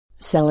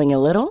Selling a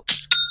little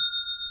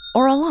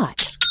or a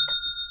lot?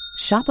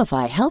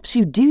 Shopify helps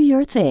you do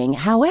your thing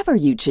however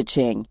you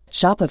cha-ching.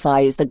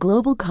 Shopify is the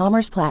global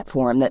commerce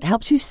platform that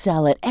helps you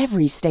sell at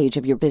every stage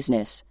of your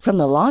business. From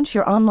the launch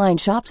your online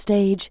shop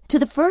stage to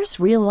the first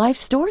real-life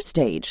store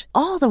stage,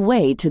 all the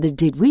way to the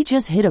did we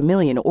just hit a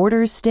million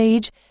orders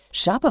stage.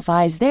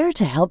 Shopify is there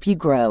to help you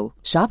grow.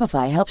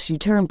 Shopify helps you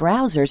turn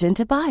browsers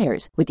into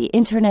buyers with the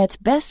internet's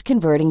best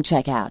converting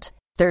checkout.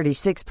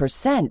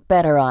 36%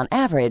 better on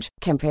average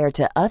compared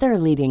to other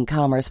leading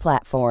commerce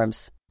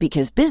platforms.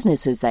 Because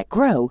businesses that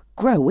grow,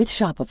 grow with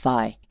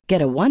Shopify.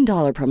 Get a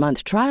 $1 per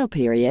month trial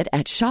period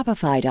at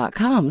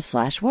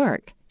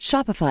shopify.com/work.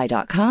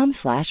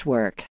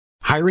 Shopify.com/work.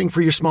 Hiring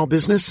for your small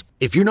business?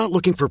 If you're not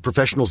looking for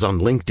professionals on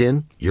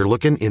LinkedIn, you're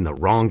looking in the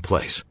wrong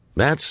place.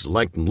 That's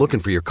like looking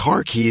for your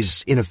car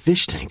keys in a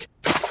fish tank.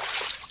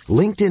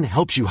 LinkedIn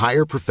helps you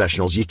hire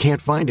professionals you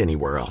can't find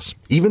anywhere else,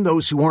 even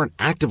those who aren't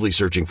actively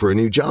searching for a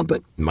new job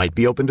but might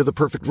be open to the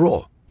perfect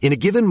role. In a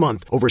given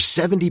month, over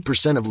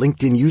 70% of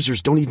LinkedIn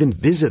users don't even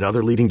visit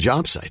other leading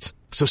job sites.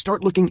 So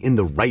start looking in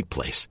the right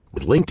place.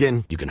 With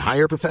LinkedIn, you can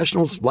hire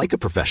professionals like a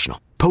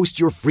professional. Post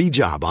your free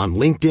job on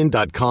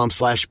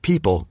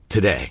linkedin.com/people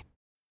today.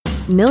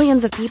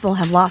 Millions of people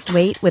have lost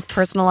weight with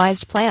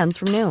personalized plans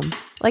from Noom.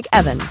 Like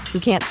Evan, who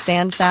can't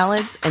stand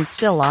salads and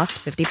still lost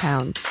 50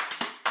 pounds.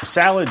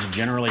 Salads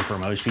generally for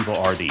most people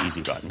are the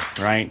easy button,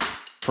 right?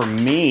 For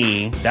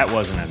me, that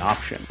wasn't an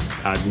option.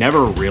 I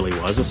never really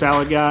was a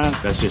salad guy.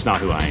 That's just not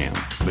who I am.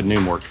 But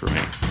Noom worked for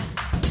me.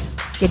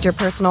 Get your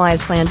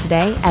personalized plan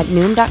today at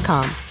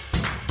Noom.com.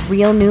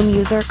 Real Noom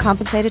user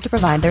compensated to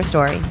provide their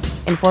story.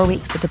 In 4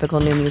 weeks, the typical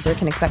Noom user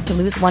can expect to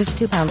lose 1 to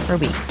 2 pounds per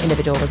week.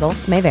 Individual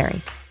results may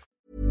vary.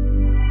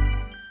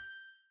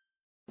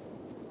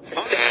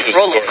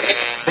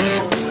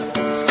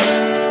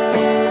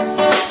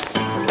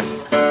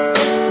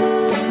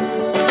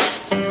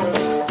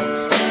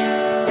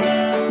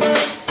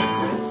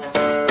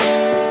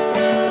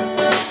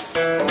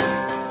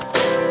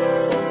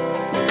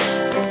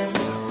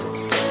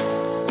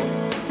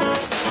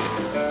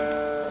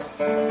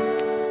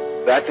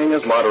 Acting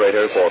as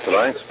moderator for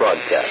tonight's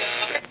broadcast.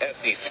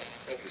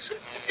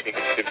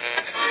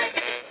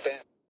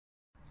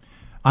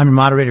 I'm your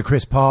moderator,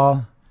 Chris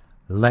Paul.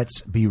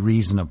 Let's be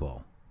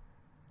reasonable.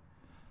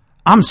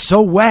 I'm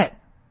so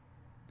wet.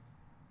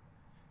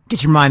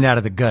 Get your mind out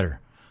of the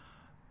gutter.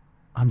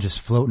 I'm just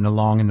floating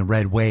along in the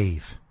red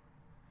wave.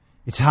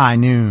 It's high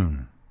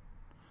noon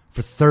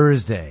for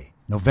Thursday,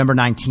 November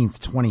 19th,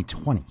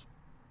 2020.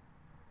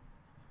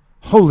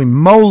 Holy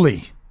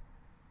moly.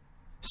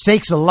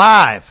 Sakes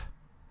alive.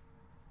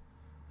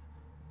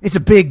 It's a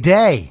big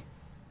day.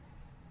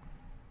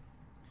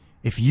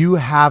 If you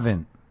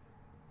haven't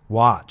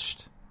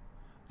watched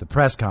the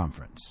press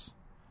conference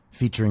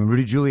featuring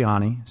Rudy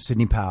Giuliani,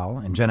 Sidney Powell,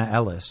 and Jenna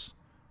Ellis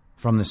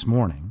from this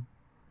morning,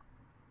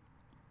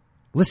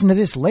 listen to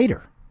this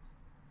later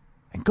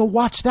and go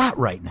watch that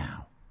right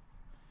now.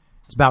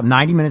 It's about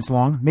 90 minutes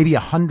long, maybe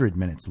 100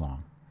 minutes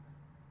long.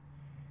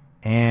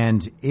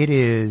 And it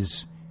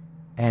is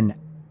an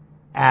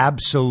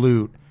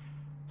absolute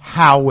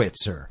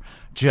howitzer.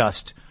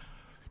 Just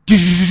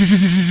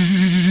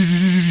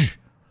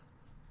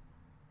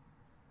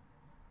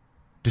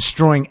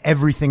destroying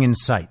everything in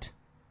sight,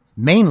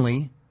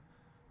 mainly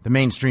the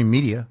mainstream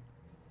media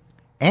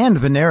and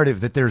the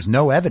narrative that there's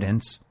no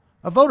evidence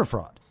of voter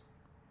fraud.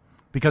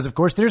 Because, of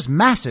course, there's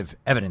massive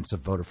evidence of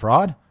voter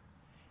fraud,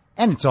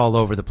 and it's all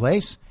over the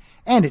place,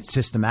 and it's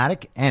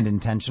systematic and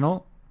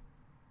intentional.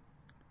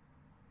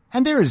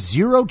 And there is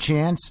zero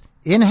chance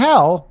in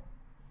hell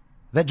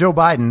that Joe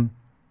Biden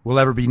will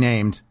ever be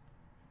named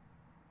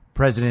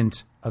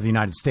President of the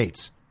United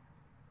States.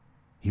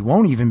 He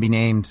won't even be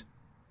named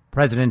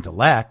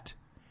President-elect,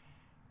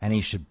 and he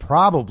should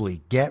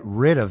probably get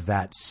rid of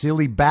that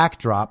silly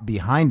backdrop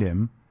behind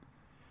him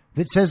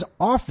that says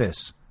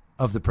office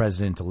of the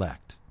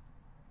President-elect.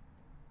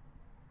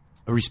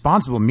 A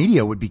responsible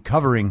media would be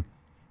covering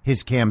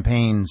his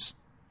campaign's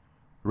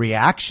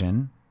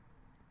reaction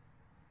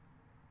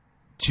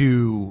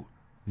to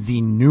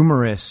the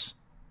numerous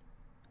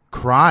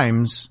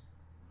crimes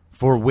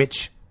for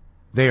which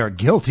they are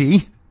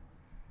guilty,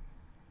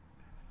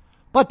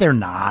 but they're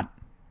not.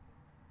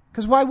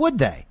 Because why would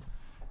they?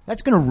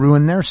 That's going to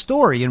ruin their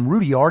story, and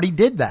Rudy already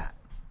did that.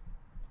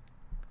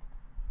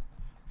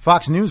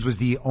 Fox News was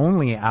the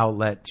only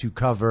outlet to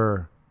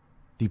cover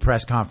the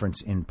press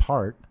conference in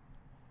part,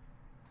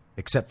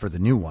 except for the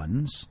new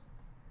ones.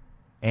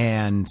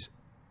 And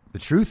the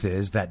truth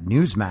is that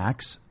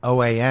Newsmax,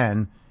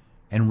 OAN,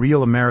 and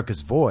Real America's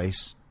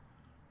Voice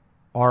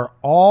are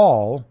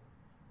all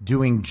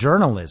doing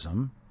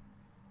journalism,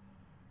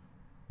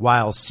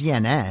 while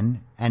CNN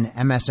and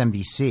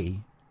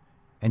MSNBC,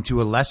 and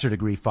to a lesser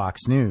degree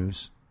Fox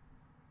News,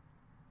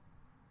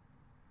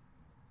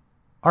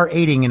 are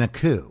aiding in a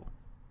coup.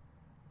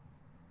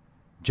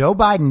 Joe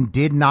Biden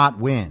did not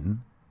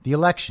win the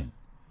election.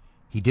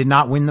 He did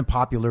not win the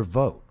popular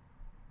vote.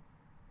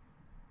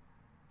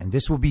 And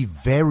this will be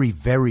very,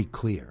 very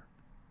clear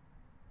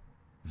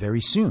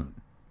very soon.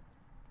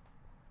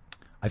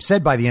 I've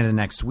said by the end of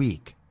next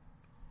week.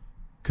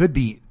 Could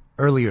be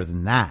earlier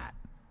than that.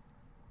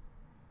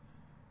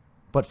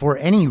 But for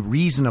any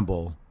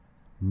reasonable,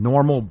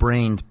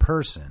 normal-brained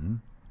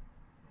person,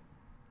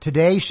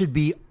 today should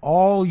be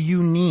all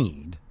you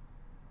need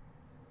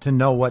to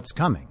know what's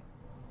coming.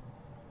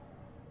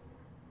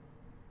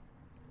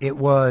 It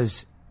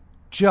was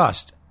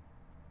just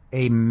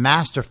a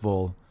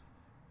masterful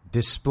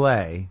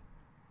display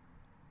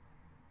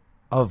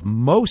of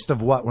most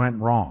of what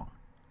went wrong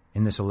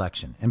in this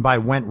election. And by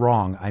went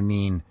wrong, I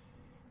mean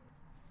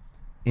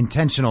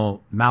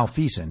intentional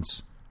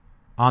malfeasance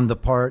on the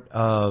part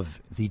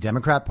of the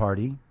Democrat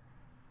Party,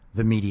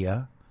 the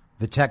media,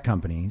 the tech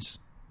companies,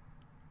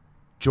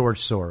 George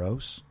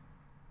Soros,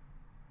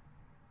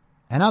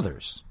 and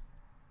others.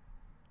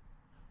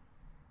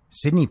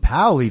 Sidney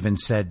Powell even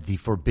said the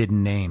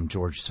forbidden name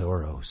George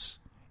Soros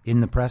in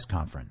the press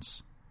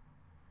conference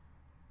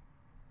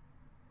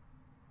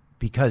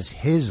because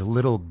his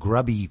little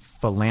grubby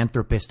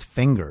philanthropist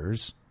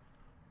fingers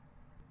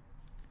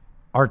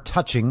are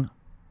touching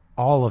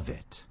all of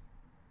it.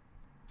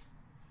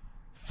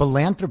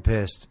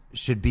 Philanthropist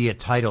should be a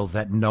title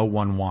that no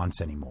one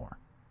wants anymore.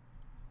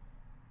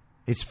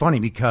 It's funny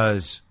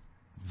because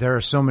there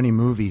are so many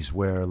movies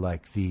where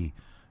like the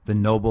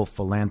noble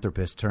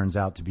philanthropist turns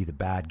out to be the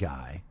bad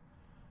guy.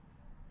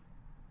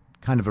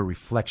 Kind of a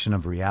reflection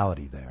of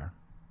reality there.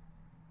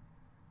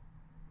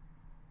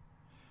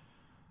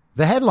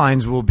 The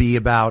headlines will be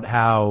about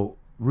how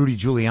Rudy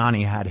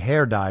Giuliani had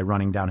hair dye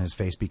running down his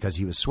face because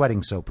he was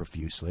sweating so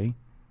profusely.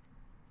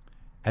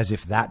 As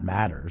if that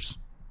matters.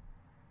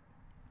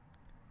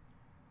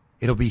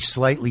 It'll be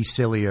slightly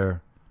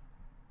sillier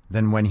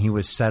than when he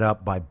was set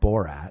up by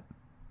Borat.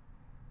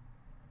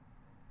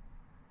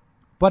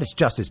 But it's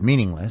just as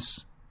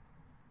meaningless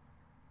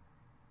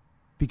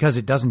because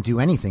it doesn't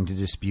do anything to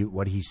dispute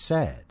what he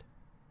said.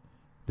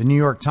 The New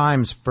York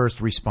Times'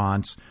 first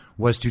response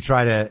was to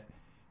try to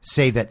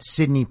say that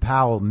Sidney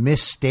Powell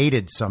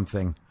misstated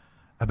something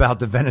about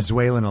the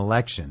Venezuelan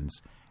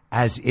elections,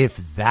 as if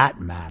that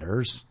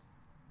matters.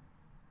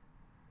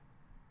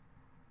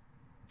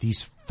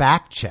 These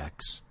fact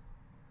checks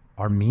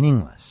are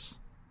meaningless.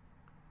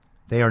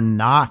 They are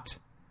not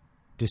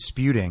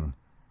disputing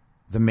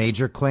the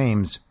major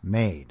claims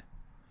made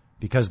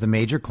because the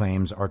major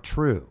claims are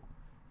true.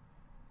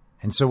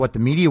 And so what the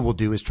media will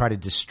do is try to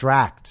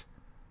distract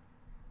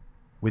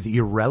with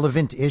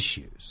irrelevant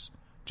issues,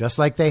 just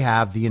like they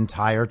have the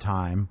entire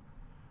time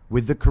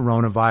with the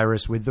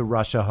coronavirus, with the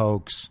Russia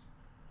hoax,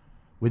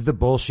 with the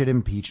bullshit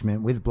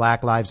impeachment, with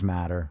Black Lives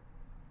Matter,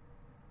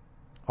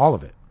 all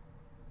of it.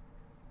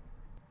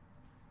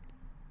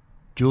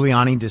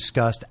 Giuliani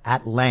discussed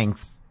at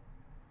length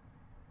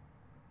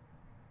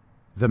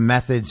the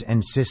methods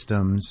and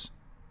systems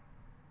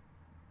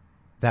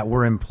that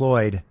were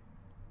employed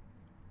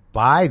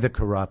by the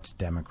corrupt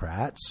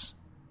Democrats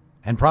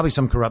and probably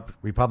some corrupt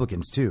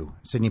Republicans too.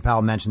 Sidney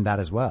Powell mentioned that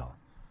as well.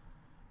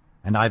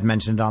 And I've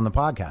mentioned it on the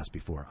podcast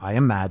before. I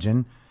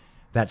imagine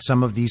that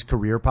some of these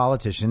career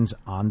politicians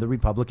on the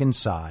Republican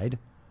side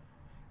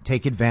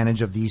take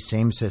advantage of these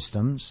same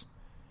systems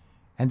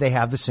and they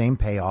have the same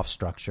payoff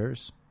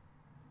structures.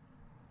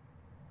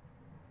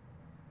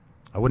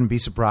 I wouldn't be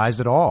surprised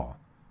at all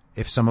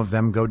if some of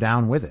them go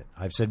down with it.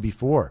 I've said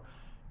before,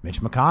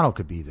 Mitch McConnell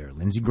could be there.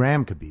 Lindsey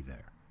Graham could be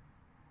there.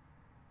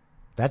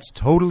 That's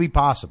totally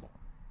possible.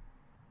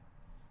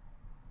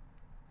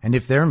 And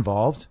if they're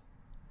involved,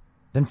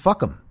 then fuck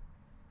them.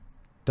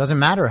 Doesn't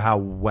matter how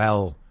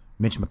well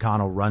Mitch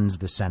McConnell runs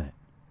the Senate.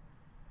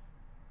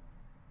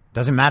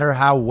 Doesn't matter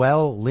how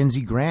well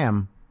Lindsey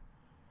Graham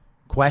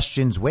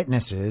questions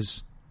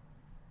witnesses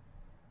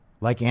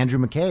like Andrew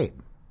McCabe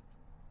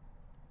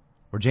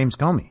or James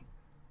Comey.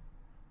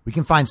 We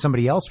can find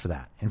somebody else for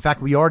that. In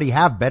fact, we already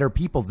have better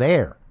people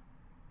there,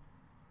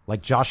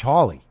 like Josh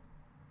Hawley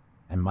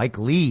and Mike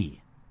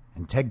Lee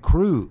and Ted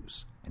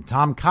Cruz and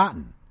Tom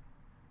Cotton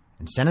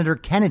and Senator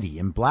Kennedy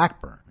in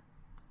Blackburn.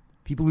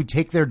 People who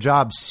take their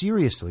jobs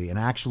seriously and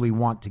actually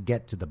want to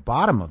get to the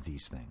bottom of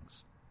these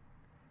things.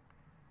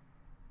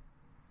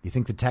 You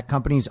think the tech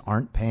companies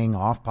aren't paying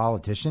off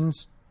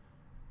politicians?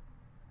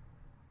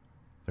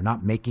 They're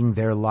not making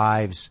their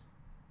lives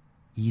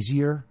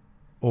easier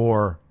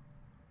or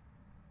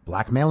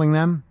blackmailing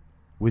them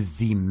with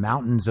the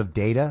mountains of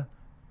data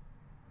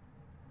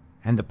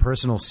and the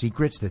personal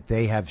secrets that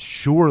they have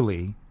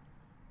surely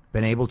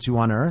been able to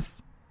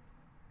unearth?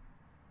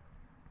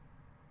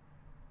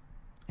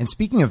 And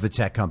speaking of the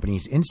tech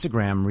companies,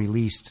 Instagram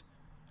released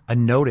a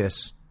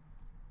notice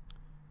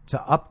to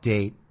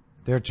update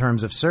their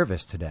terms of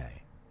service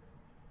today.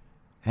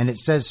 And it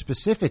says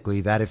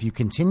specifically that if you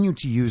continue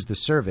to use the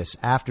service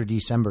after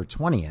December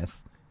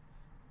 20th,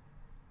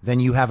 then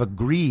you have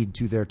agreed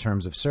to their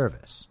terms of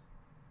service.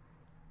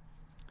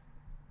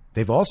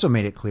 They've also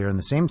made it clear in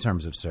the same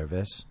terms of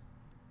service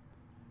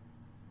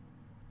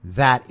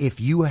that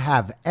if your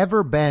account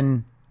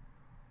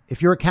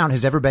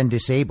has ever been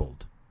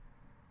disabled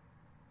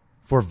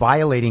for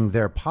violating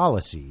their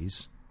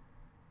policies,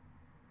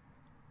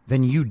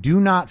 then you do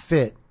not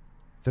fit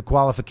the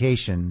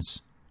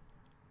qualifications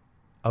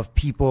of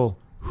people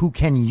who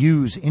can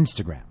use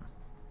Instagram,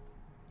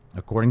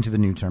 according to the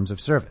new terms of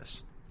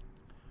service.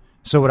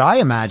 So what I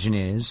imagine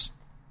is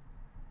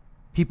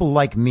people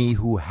like me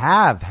who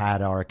have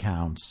had our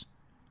accounts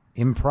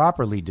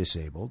improperly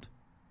disabled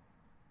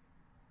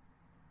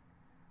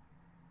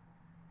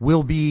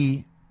will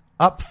be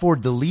up for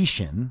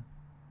deletion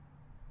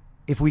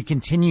if we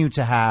continue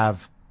to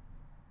have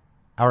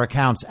our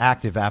accounts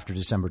active after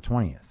December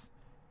 20th.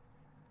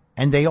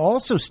 And they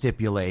also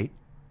stipulate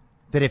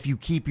that if you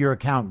keep your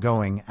account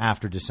going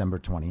after December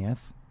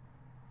 20th,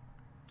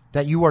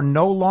 that you are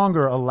no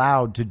longer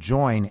allowed to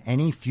join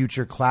any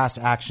future class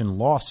action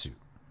lawsuit.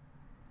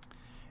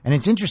 And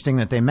it's interesting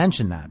that they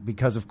mention that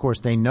because, of course,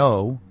 they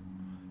know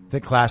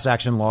that class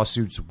action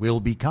lawsuits will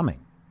be coming.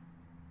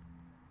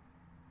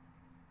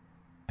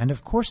 And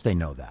of course they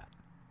know that.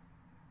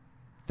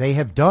 They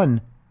have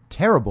done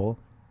terrible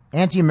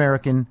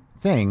anti-American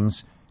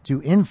things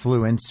to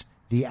influence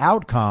the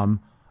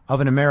outcome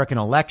of an American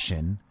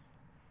election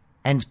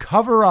and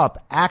cover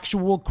up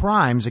actual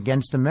crimes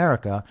against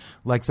America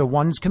like the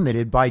ones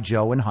committed by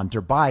Joe and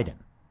Hunter Biden.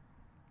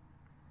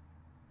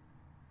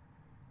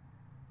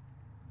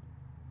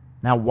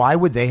 Now, why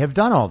would they have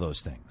done all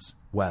those things?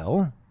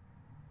 Well,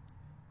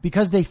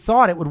 because they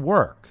thought it would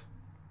work.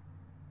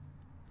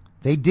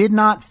 They did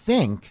not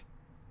think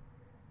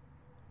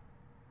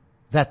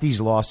that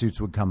these lawsuits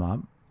would come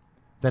up,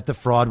 that the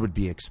fraud would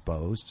be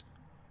exposed,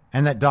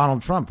 and that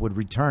Donald Trump would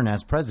return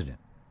as president.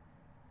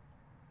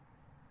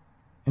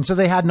 And so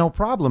they had no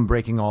problem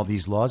breaking all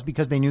these laws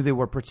because they knew they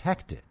were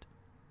protected.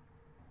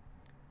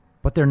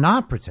 But they're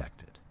not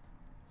protected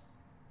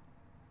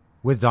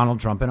with Donald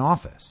Trump in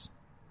office.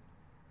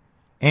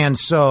 And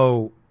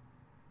so,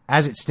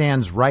 as it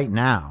stands right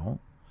now,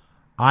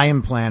 I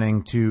am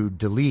planning to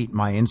delete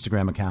my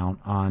Instagram account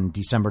on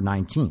December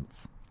 19th.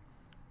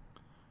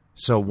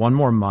 So one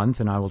more month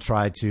and I will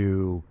try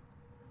to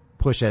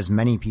push as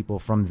many people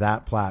from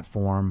that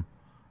platform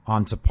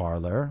onto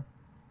Parler.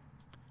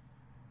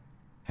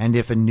 And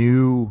if a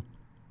new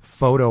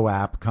photo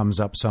app comes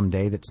up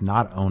someday that's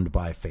not owned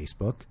by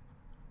Facebook,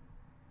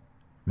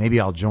 maybe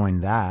I'll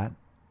join that.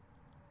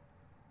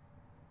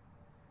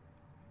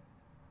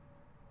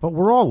 But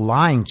we're all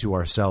lying to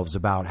ourselves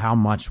about how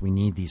much we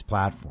need these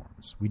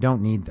platforms. We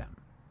don't need them.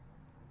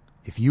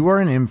 If you are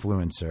an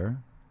influencer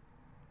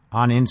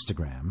on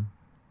Instagram,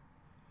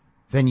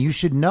 then you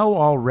should know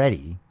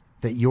already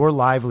that your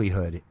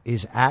livelihood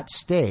is at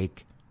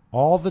stake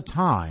all the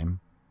time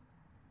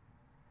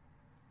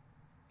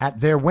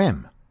at their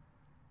whim.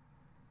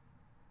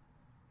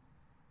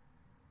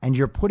 And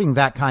you're putting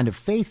that kind of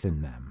faith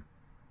in them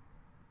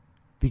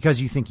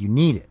because you think you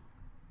need it.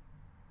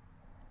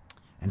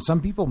 And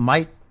some people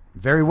might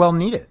very well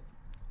need it.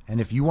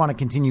 And if you want to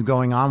continue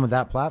going on with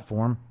that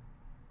platform,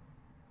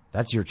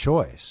 that's your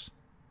choice.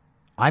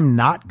 I'm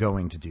not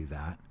going to do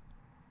that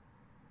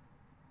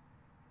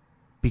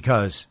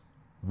because,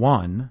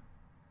 one,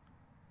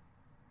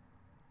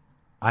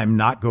 I'm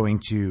not going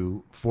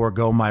to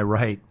forego my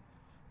right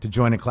to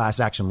join a class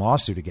action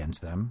lawsuit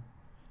against them.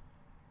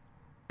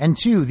 And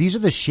two, these are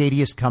the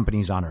shadiest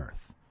companies on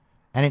earth.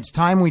 And it's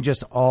time we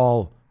just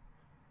all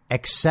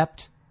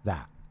accept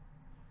that.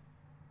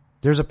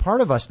 There's a part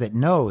of us that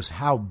knows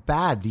how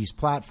bad these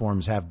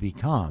platforms have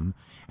become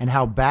and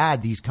how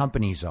bad these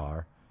companies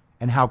are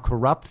and how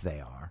corrupt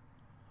they are.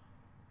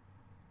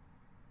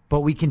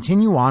 But we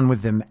continue on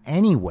with them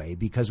anyway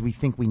because we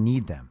think we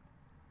need them,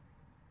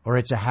 or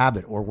it's a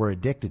habit, or we're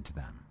addicted to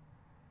them.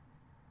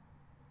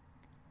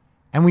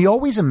 And we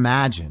always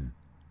imagine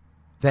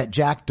that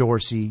Jack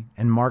Dorsey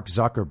and Mark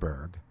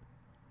Zuckerberg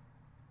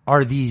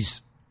are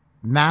these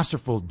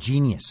masterful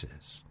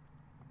geniuses.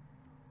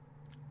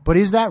 But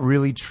is that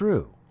really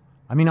true?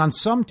 I mean, on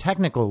some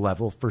technical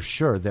level, for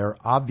sure, they're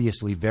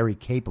obviously very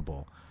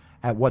capable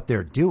at what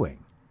they're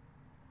doing.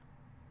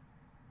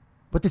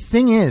 But the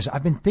thing is,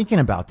 I've been thinking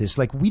about this,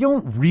 like, we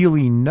don't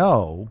really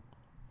know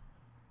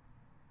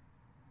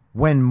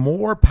when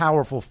more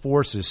powerful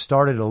forces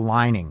started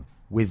aligning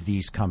with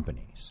these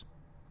companies.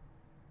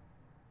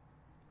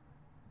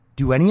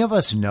 Do any of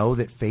us know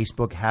that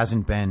Facebook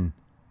hasn't been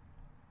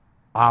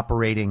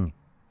operating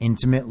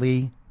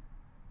intimately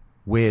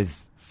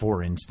with,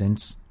 for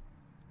instance,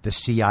 the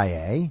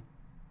CIA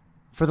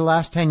for the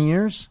last 10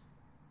 years?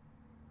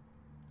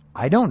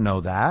 I don't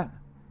know that.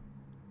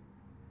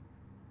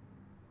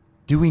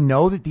 Do we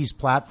know that these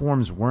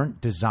platforms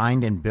weren't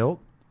designed and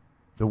built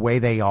the way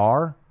they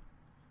are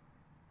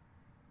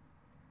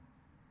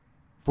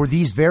for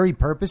these very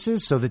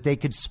purposes, so that they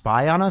could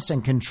spy on us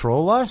and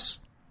control us?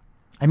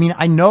 I mean,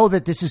 I know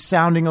that this is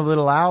sounding a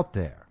little out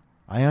there.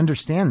 I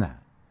understand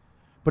that.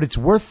 But it's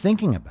worth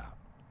thinking about.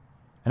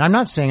 And I'm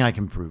not saying I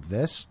can prove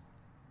this.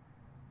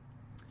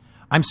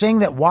 I'm saying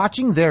that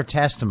watching their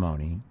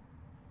testimony,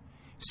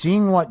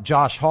 seeing what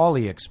Josh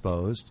Hawley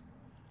exposed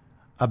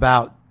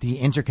about the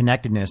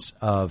interconnectedness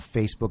of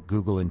Facebook,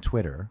 Google, and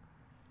Twitter,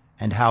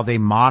 and how they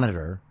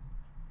monitor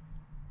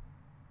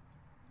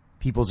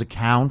people's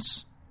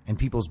accounts and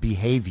people's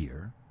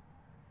behavior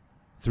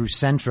through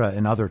Sentra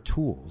and other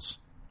tools,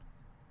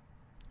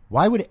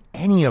 Why would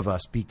any of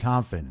us be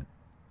confident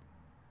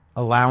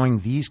allowing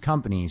these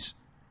companies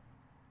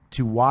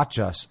to watch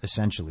us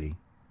essentially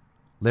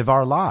live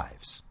our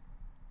lives?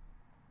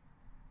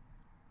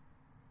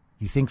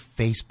 You think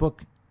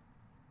Facebook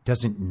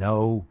doesn't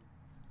know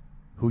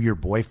who your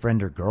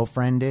boyfriend or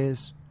girlfriend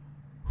is,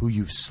 who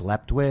you've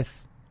slept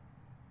with,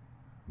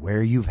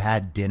 where you've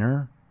had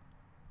dinner,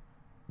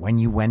 when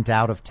you went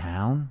out of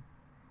town?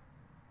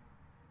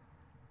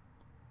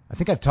 I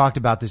think I've talked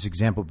about this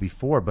example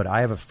before, but I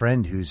have a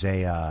friend who's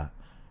a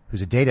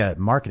data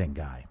marketing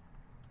guy.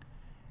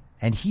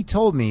 And he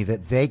told me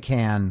that they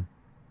can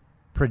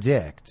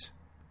predict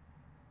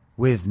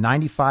with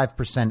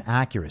 95%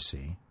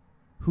 accuracy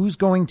who's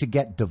going to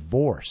get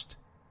divorced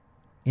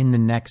in the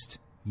next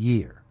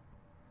year,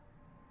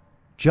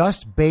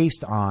 just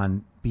based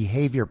on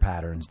behavior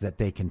patterns that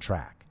they can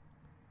track.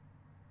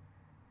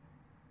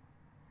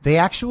 They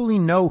actually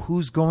know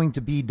who's going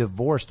to be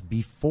divorced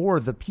before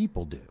the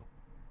people do.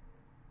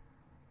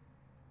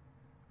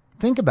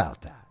 Think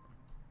about that.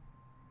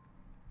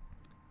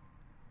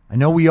 I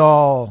know we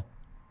all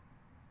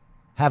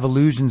have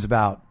illusions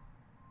about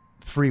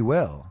free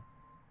will,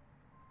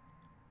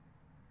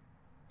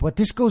 but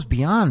this goes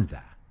beyond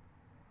that.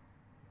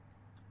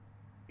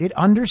 It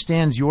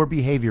understands your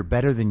behavior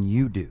better than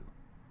you do.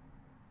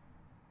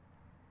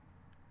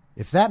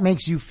 If that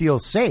makes you feel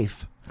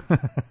safe,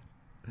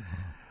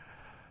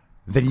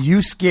 then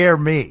you scare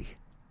me.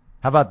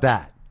 How about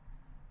that?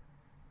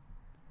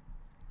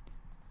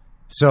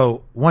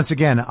 So once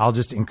again, I'll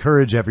just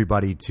encourage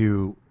everybody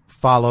to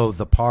follow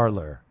the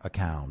Parler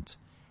account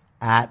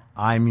at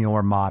I'm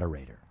Your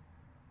Moderator,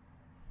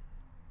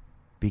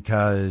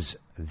 because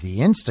the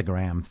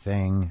Instagram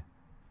thing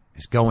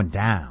is going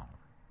down.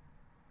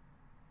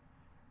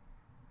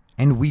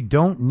 And we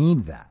don't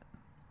need that.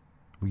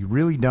 We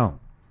really don't.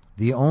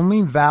 The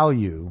only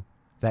value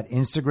that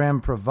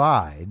Instagram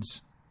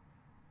provides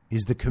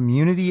is the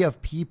community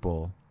of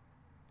people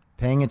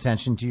paying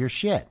attention to your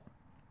shit.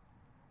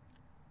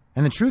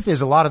 And the truth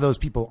is, a lot of those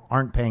people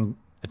aren't paying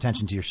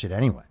attention to your shit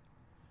anyway.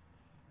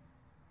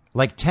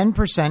 Like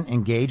 10%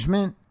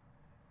 engagement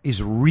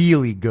is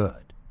really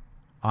good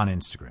on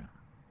Instagram.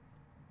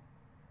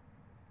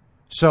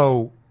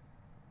 So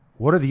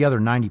what are the other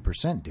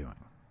 90% doing?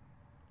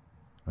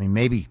 I mean,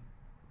 maybe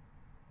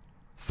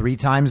 3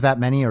 times that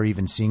many are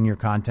even seeing your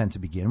content to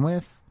begin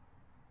with.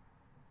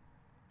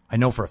 I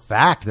know for a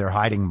fact they're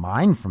hiding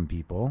mine from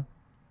people.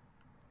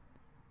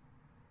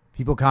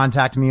 People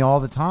contact me all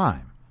the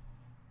time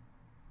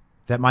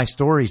that my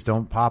stories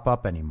don't pop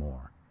up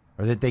anymore,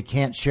 or that they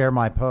can't share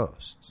my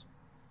posts.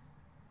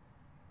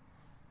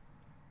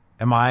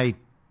 Am I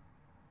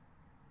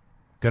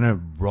going to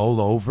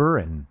roll over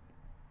and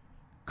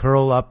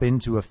curl up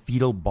into a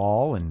fetal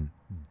ball and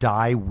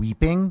die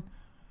weeping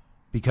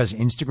because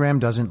Instagram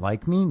doesn't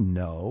like me?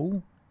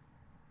 No.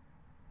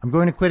 I'm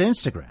going to quit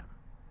Instagram.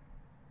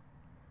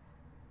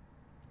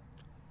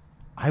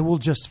 I will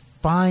just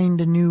find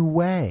a new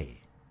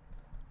way,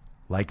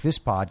 like this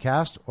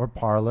podcast or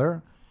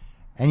Parler.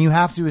 And you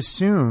have to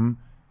assume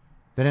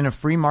that in a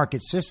free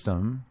market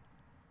system,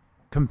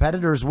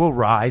 competitors will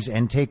rise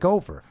and take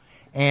over.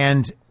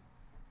 And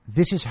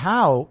this is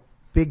how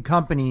big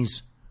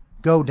companies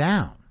go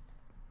down,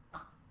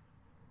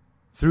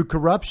 through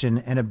corruption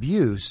and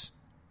abuse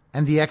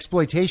and the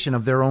exploitation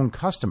of their own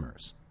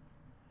customers.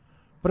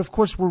 But of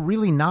course, we're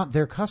really not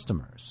their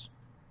customers.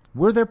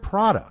 We're their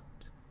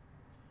product.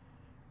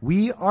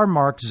 We are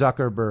Mark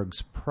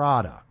Zuckerberg's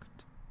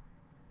product.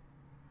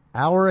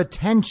 Our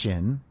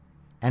attention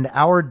and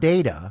our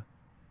data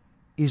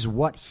is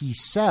what he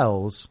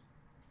sells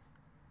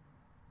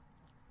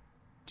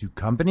to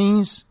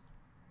companies,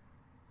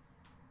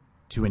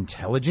 to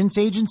intelligence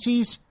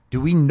agencies.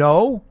 Do we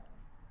know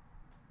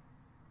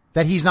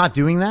that he's not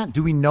doing that?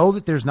 Do we know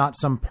that there's not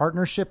some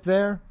partnership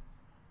there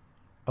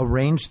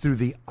arranged through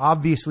the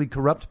obviously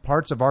corrupt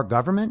parts of our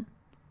government?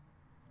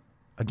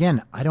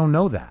 Again, I don't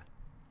know that.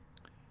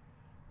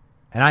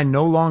 And I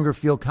no longer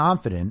feel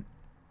confident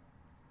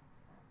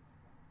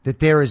that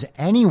there is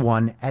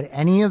anyone at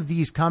any of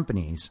these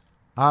companies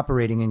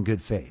operating in good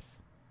faith.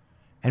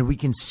 And we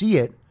can see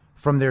it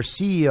from their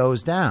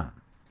CEOs down.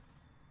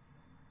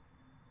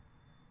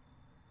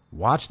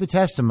 Watch the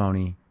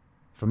testimony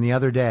from the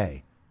other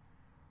day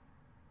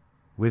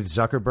with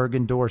Zuckerberg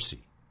and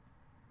Dorsey.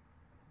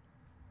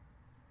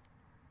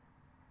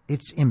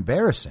 It's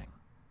embarrassing.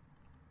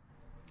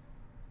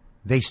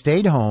 They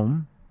stayed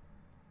home.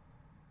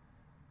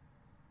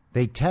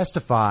 They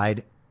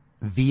testified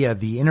via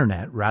the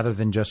internet rather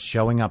than just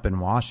showing up in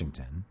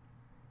Washington.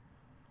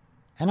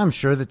 And I'm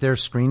sure that their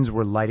screens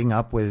were lighting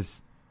up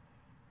with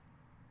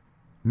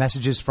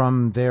messages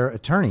from their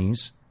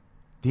attorneys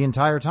the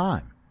entire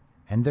time,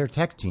 and their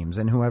tech teams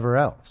and whoever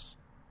else.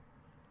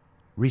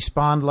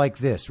 Respond like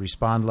this,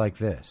 respond like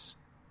this.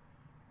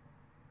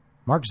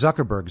 Mark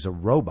Zuckerberg's a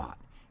robot.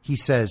 He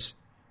says,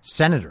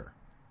 Senator,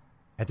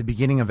 at the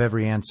beginning of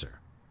every answer.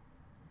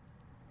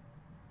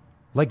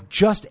 Like,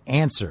 just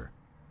answer,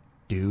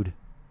 dude.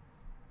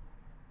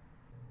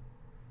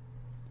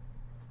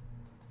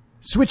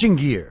 Switching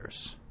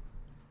gears.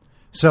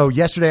 So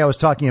yesterday I was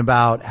talking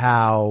about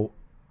how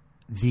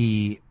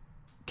the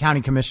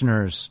county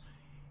commissioners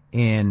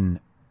in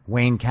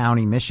Wayne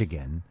County,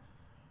 Michigan,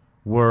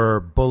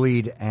 were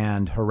bullied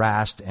and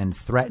harassed and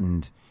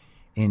threatened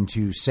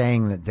into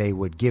saying that they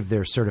would give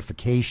their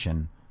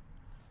certification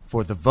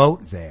for the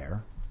vote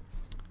there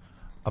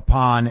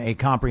upon a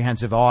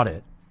comprehensive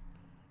audit,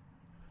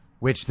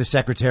 which the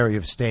Secretary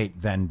of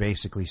State then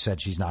basically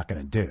said she's not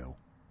going to do.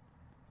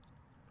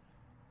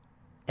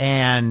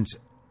 And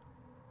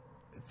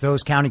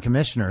those county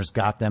commissioners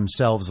got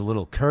themselves a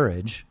little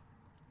courage,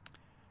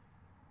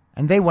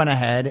 and they went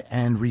ahead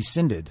and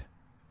rescinded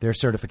their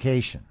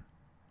certification.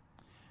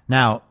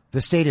 Now,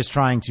 the state is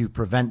trying to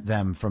prevent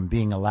them from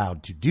being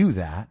allowed to do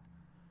that.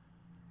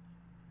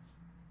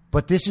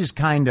 But this is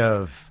kind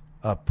of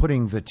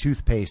putting the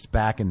toothpaste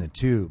back in the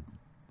tube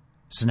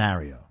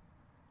scenario.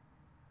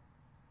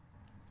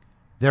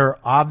 There are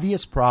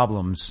obvious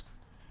problems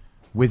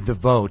with the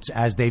votes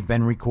as they've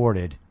been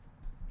recorded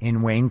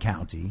in Wayne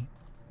County.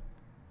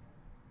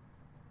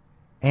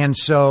 And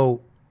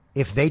so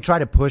if they try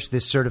to push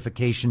this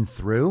certification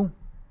through,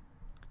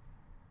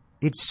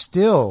 it's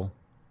still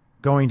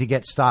going to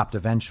get stopped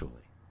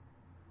eventually.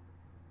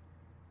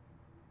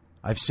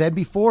 I've said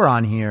before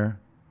on here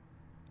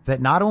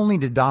that not only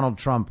did Donald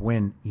Trump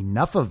win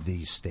enough of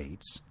these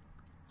states,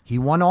 he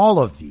won all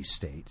of these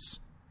states,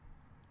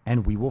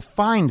 and we will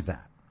find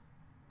that.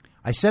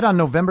 I said on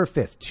November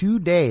 5th, 2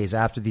 days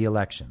after the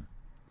election,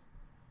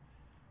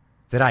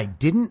 that I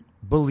didn't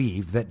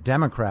believe that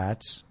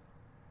Democrats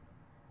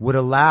would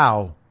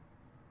allow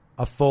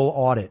a full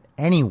audit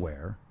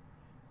anywhere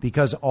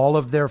because all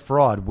of their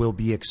fraud will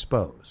be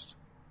exposed.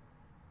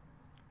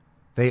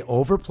 They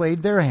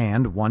overplayed their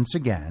hand once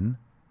again,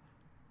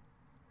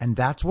 and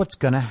that's what's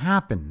going to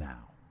happen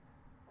now.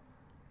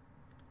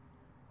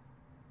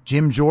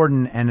 Jim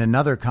Jordan and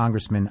another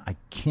congressman, I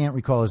can't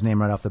recall his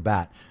name right off the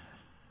bat,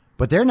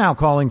 but they're now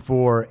calling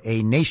for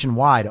a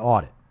nationwide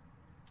audit,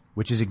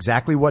 which is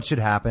exactly what should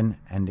happen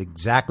and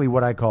exactly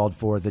what I called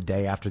for the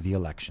day after the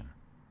election.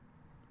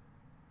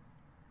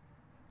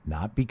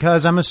 Not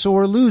because I'm a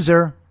sore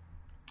loser,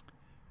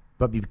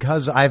 but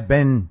because I've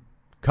been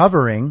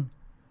covering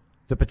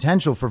the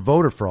potential for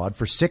voter fraud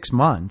for 6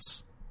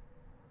 months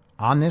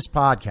on this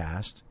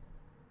podcast.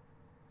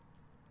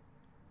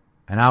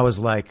 And I was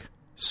like,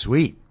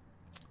 sweet,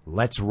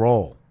 let's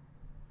roll.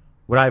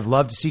 Would I have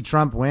loved to see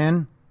Trump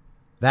win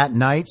that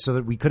night so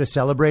that we could have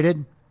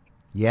celebrated?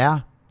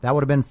 Yeah, that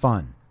would have been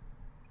fun.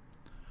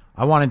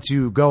 I wanted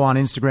to go on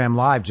Instagram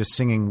Live just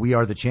singing "We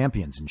Are the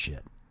Champions" and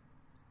shit.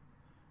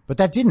 But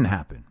that didn't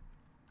happen.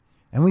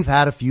 And we've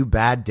had a few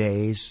bad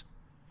days.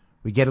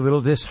 We get a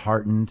little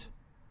disheartened.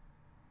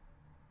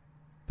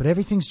 But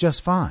everything's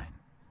just fine.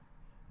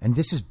 And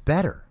this is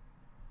better.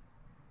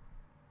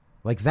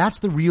 Like, that's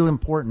the real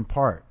important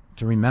part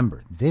to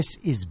remember. This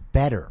is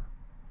better.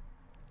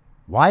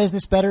 Why is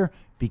this better?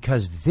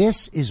 Because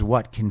this is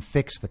what can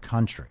fix the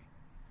country.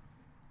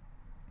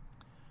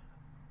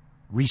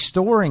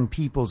 Restoring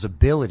people's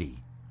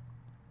ability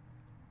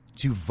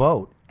to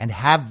vote and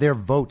have their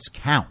votes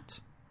count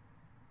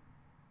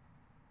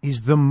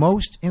is the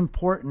most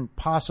important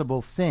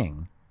possible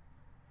thing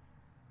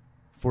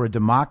for a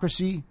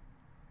democracy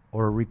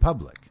or a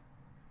republic.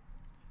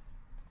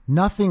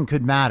 Nothing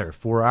could matter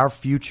for our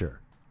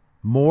future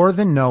more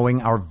than knowing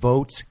our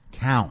votes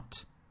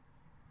count.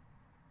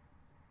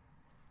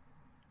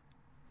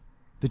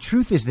 The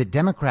truth is that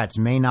Democrats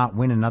may not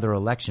win another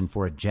election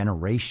for a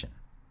generation.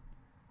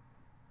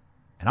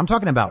 And I'm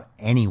talking about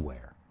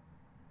anywhere.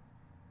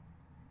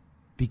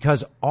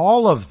 Because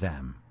all of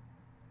them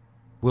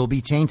will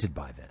be tainted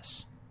by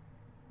this.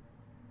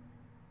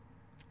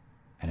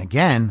 And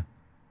again,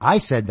 I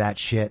said that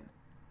shit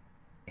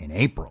in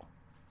April.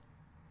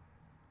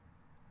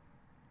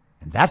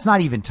 And that's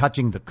not even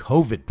touching the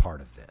COVID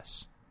part of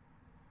this.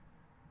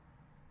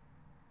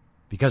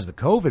 Because the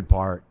COVID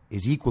part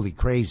is equally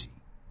crazy.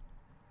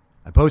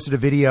 I posted a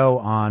video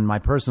on my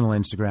personal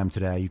Instagram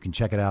today. You can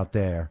check it out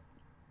there.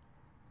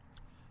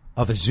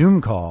 Of a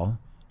Zoom call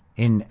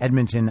in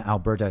Edmonton,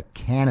 Alberta,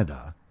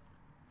 Canada,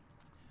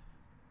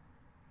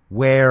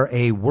 where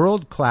a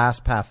world-class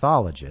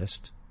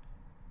pathologist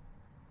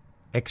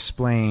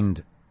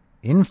explained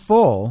in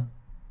full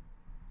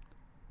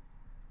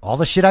all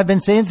the shit I've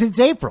been saying since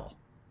April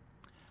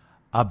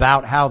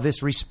about how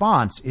this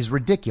response is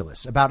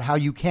ridiculous, about how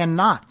you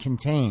cannot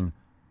contain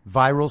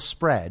viral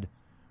spread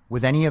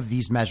with any of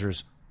these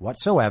measures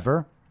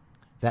whatsoever,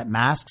 that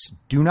masks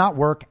do not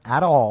work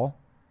at all,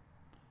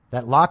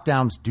 that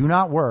lockdowns do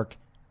not work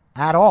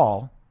at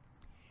all,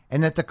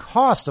 and that the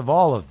cost of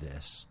all of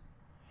this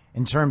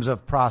in terms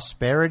of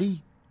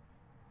prosperity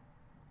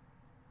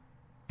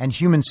and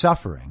human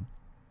suffering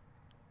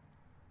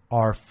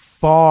are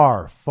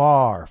far,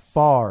 far,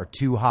 far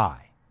too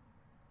high.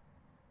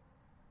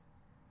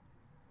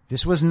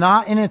 This was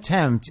not an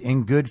attempt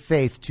in good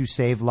faith to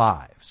save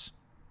lives.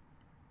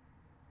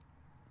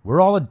 We're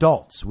all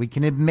adults. We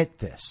can admit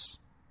this.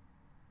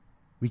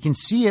 We can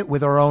see it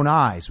with our own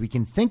eyes. We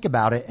can think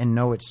about it and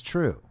know it's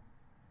true.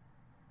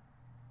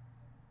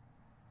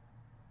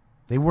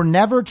 They were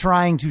never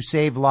trying to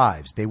save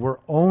lives. They were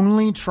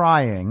only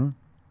trying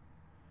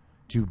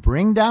to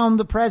bring down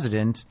the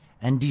president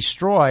and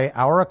destroy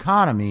our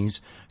economies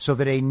so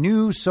that a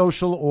new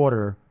social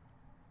order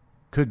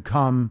could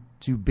come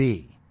to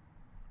be.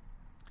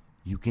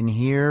 You can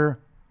hear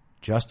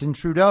Justin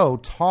Trudeau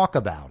talk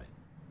about it.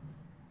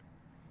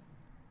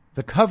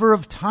 The cover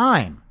of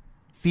Time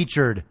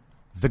featured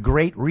the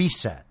Great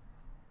Reset.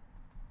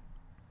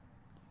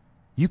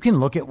 You can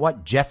look at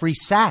what Jeffrey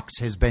Sachs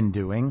has been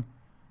doing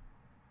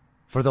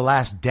for the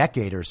last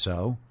decade or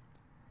so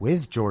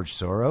with George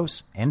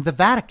Soros and the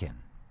Vatican.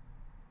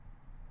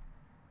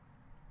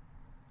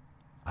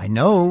 I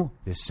know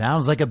this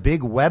sounds like a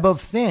big web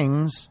of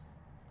things,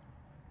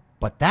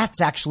 but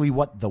that's actually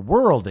what the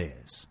world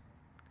is.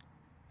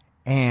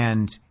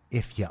 And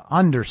if you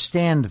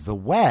understand the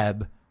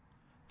web,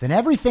 then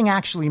everything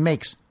actually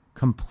makes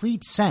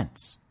complete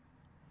sense.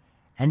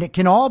 And it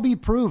can all be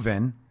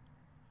proven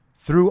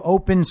through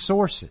open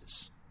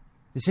sources.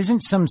 This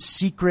isn't some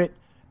secret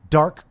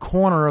dark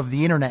corner of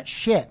the internet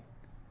shit.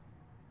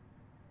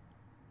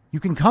 You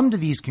can come to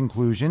these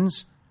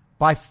conclusions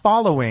by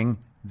following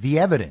the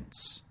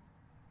evidence.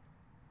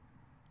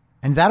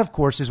 And that, of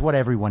course, is what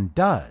everyone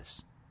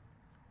does.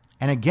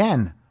 And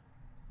again,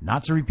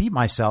 not to repeat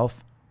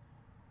myself,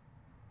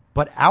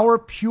 but our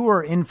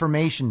pure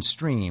information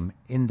stream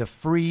in the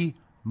free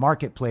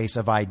marketplace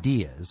of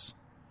ideas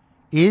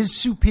is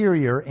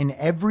superior in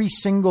every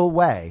single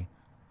way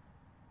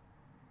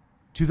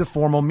to the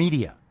formal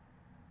media.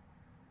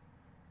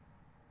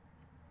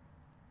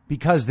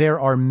 Because there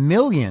are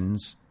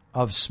millions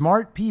of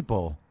smart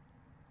people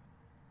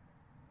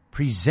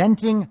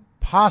presenting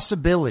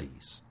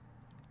possibilities,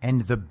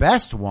 and the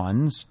best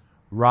ones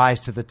rise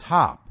to the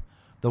top.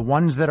 The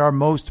ones that are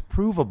most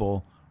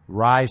provable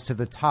rise to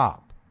the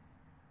top.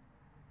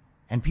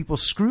 And people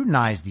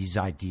scrutinize these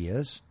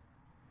ideas,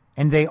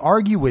 and they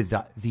argue with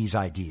these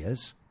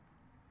ideas.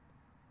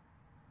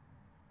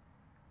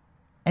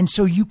 And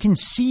so you can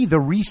see the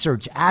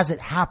research as it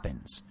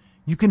happens.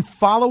 You can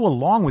follow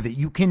along with it.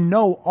 You can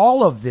know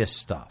all of this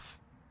stuff.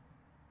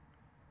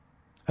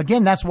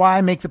 Again, that's why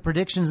I make the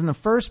predictions in the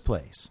first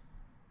place.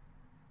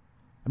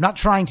 I'm not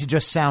trying to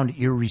just sound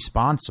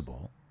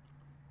irresponsible.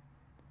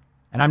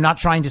 And I'm not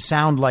trying to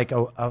sound like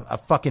a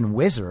fucking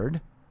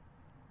wizard.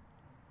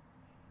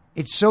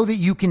 It's so that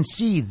you can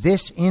see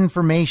this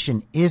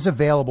information is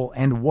available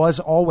and was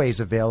always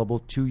available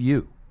to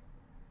you.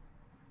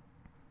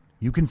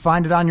 You can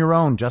find it on your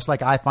own, just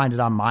like I find it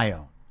on my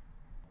own.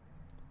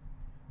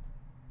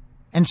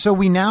 And so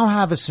we now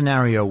have a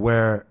scenario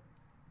where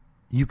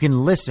you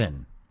can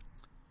listen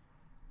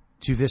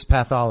to this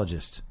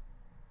pathologist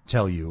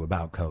tell you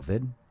about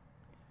COVID.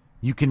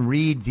 You can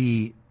read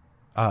the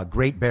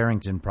Great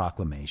Barrington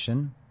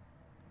Proclamation.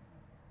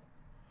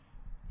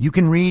 You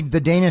can read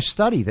the Danish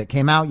study that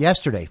came out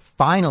yesterday,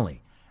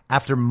 finally,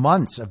 after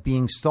months of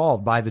being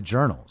stalled by the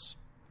journals,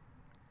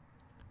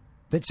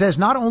 that says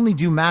not only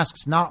do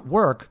masks not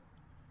work,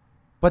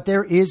 but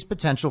there is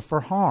potential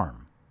for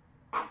harm.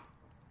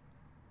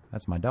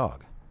 That's my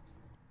dog.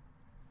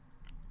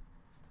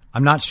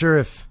 I'm not sure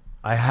if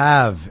I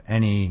have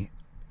any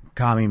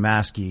commie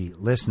masky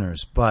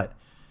listeners, but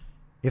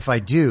if I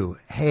do,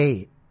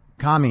 hey,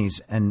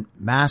 commies and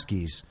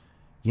maskies,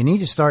 you need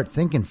to start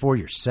thinking for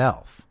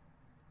yourself.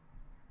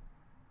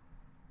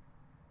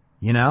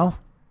 You know?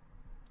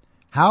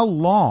 How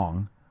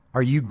long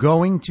are you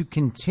going to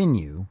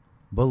continue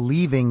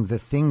believing the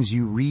things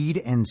you read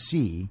and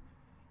see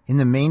in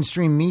the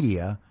mainstream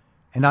media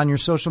and on your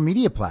social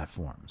media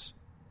platforms?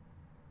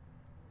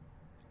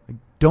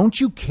 Don't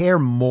you care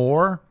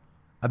more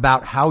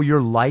about how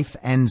your life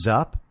ends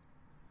up?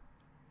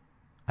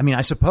 I mean,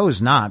 I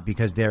suppose not,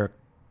 because they're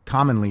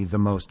commonly the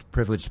most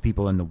privileged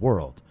people in the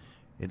world.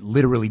 It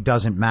literally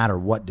doesn't matter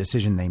what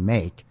decision they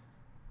make.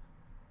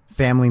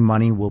 Family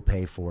money will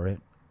pay for it.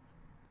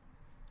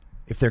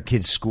 If their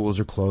kids' schools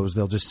are closed,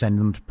 they'll just send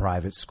them to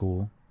private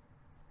school.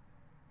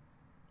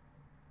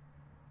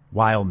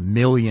 While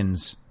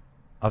millions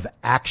of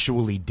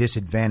actually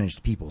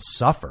disadvantaged people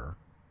suffer.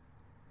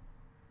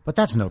 But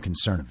that's no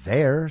concern of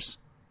theirs.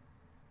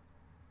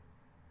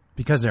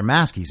 Because they're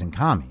maskies and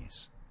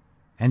commies.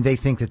 And they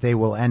think that they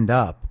will end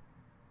up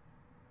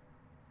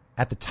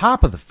at the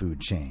top of the food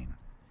chain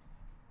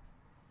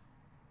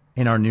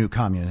in our new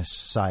communist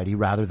society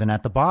rather than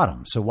at the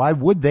bottom. So why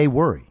would they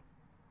worry?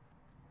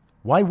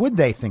 Why would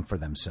they think for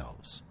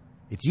themselves?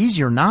 It's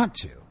easier not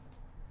to.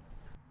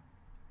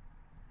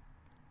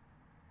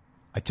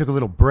 I took a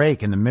little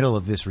break in the middle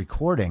of this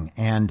recording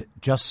and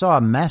just saw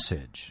a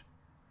message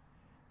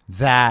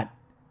that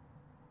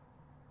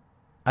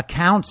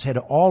accounts had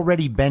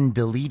already been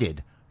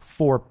deleted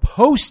for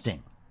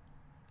posting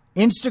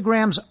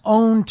Instagram's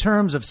own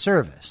terms of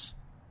service,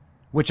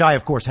 which I,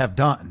 of course, have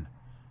done.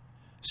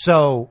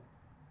 So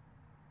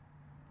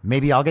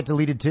maybe I'll get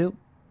deleted too.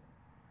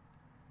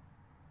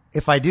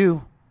 If I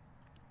do,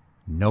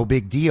 no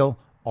big deal.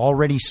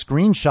 Already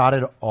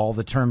screenshotted all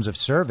the terms of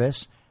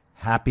service.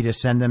 Happy to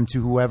send them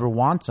to whoever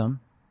wants them.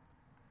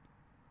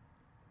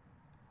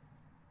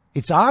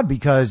 It's odd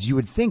because you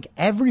would think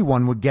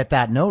everyone would get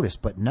that notice,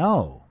 but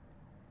no.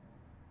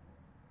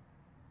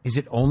 Is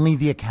it only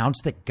the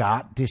accounts that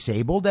got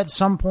disabled at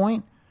some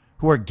point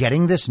who are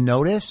getting this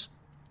notice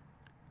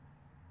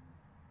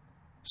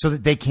so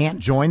that they can't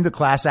join the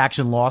class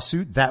action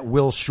lawsuit that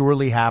will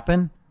surely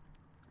happen?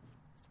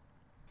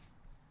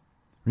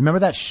 Remember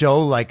that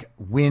show, like,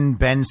 Win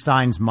Ben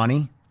Stein's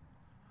Money?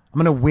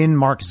 I'm going to win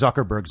Mark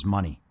Zuckerberg's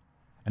money.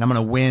 And I'm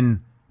going to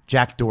win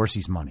Jack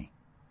Dorsey's money.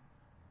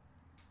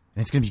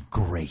 And it's going to be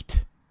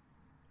great.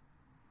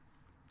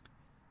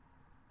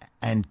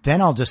 And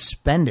then I'll just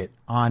spend it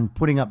on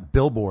putting up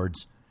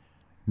billboards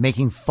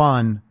making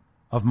fun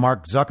of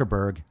Mark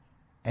Zuckerberg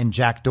and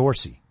Jack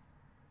Dorsey.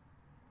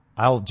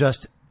 I'll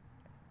just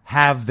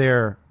have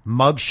their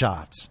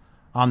mugshots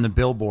on the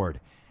billboard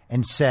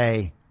and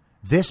say,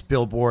 this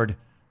billboard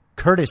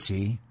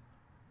courtesy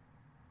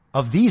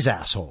of these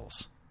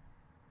assholes.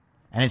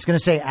 And it's going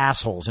to say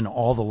assholes in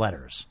all the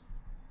letters.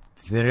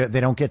 They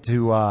don't get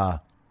to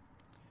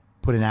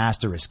put an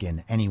asterisk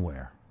in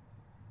anywhere.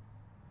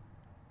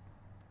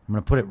 I'm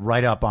going to put it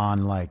right up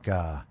on like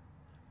the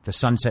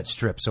Sunset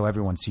Strip so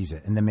everyone sees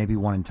it. And then maybe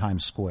one in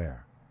Times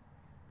Square.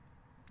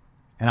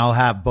 And I'll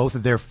have both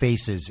of their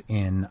faces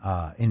in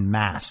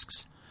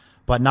masks.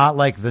 But not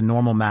like the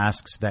normal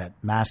masks that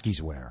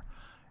maskies wear.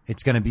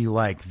 It's going to be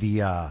like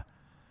the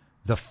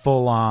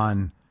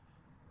full-on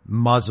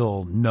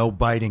muzzle,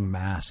 no-biting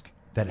mask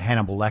that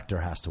Hannibal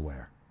Lecter has to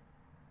wear.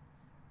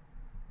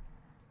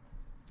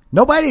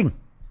 No biting.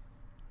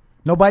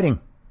 No biting.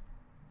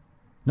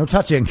 No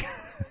touching.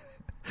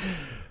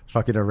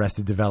 Fucking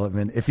Arrested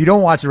Development. If you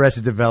don't watch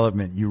Arrested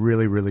Development, you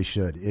really, really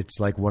should.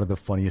 It's like one of the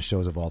funniest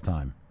shows of all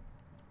time.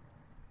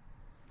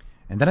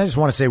 And then I just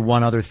want to say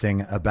one other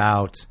thing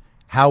about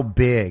how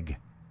big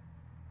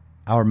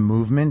our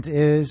movement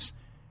is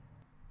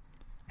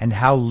and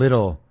how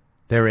little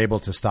they're able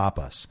to stop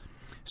us.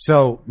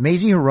 So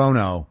Mazie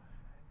Hirono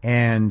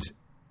and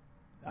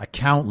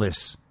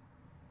countless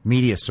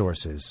media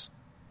sources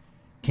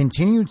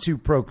continue to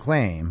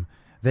proclaim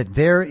that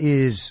there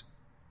is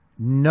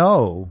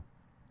no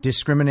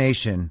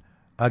discrimination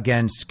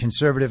against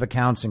conservative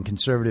accounts and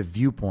conservative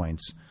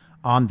viewpoints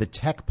on the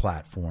tech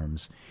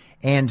platforms.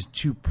 And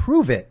to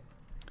prove it,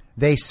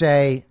 they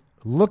say,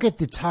 look at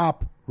the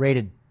top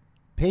rated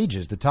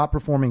pages, the top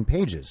performing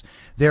pages.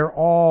 They're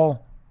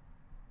all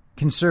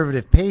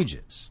conservative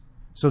pages.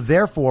 So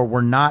therefore,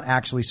 we're not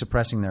actually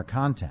suppressing their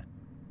content.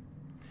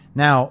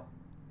 Now,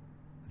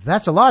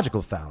 that's a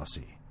logical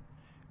fallacy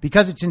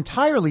because it's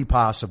entirely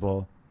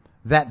possible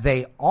that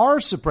they are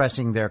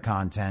suppressing their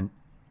content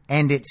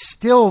and it's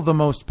still the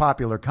most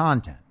popular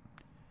content.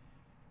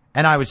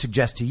 And I would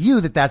suggest to you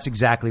that that's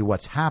exactly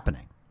what's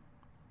happening.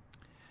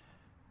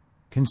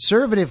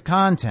 Conservative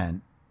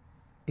content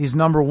is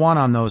number one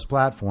on those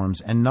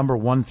platforms and number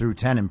 1 through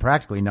 10 and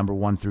practically number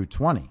 1 through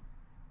 20.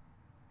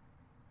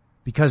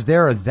 Because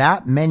there are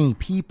that many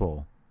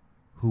people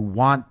who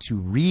want to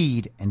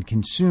read and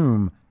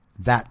consume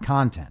that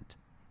content,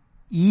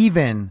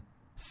 even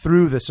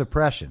through the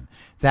suppression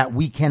that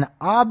we can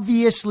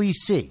obviously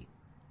see.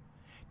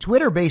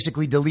 Twitter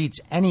basically deletes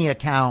any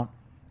account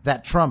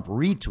that Trump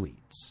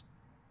retweets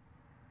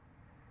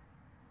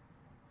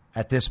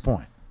at this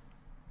point.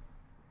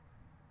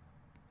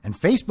 And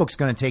Facebook's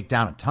going to take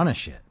down a ton of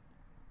shit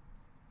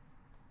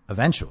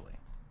eventually.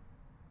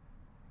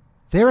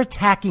 They're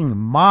attacking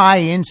my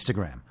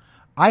Instagram.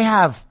 I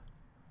have,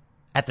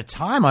 at the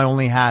time, I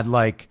only had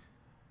like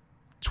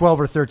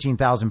 12 or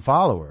 13,000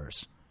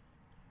 followers.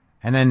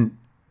 And then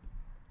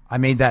I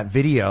made that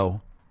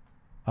video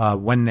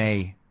when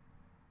they,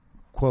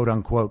 quote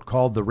unquote,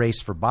 called the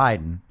race for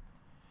Biden.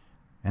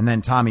 And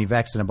then Tommy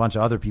Vext and a bunch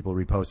of other people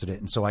reposted it.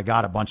 And so I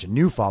got a bunch of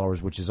new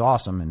followers, which is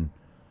awesome. And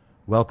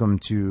welcome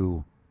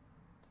to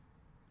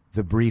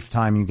the brief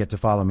time you get to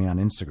follow me on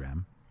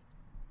Instagram.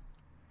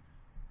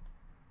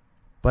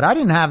 But I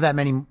didn't have that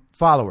many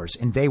followers,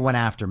 and they went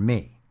after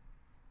me.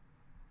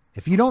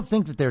 If you don't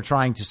think that they're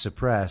trying to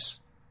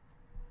suppress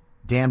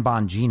Dan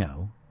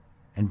Bongino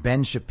and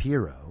Ben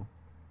Shapiro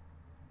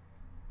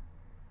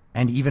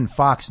and even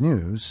Fox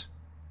News,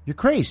 you're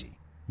crazy.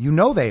 You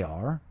know they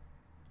are.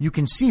 You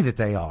can see that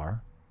they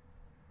are.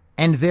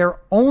 And their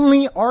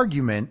only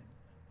argument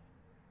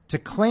to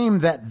claim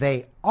that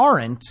they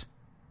aren't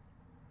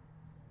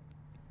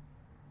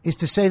is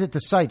to say that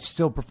the sites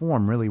still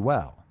perform really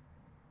well.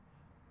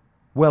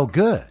 Well,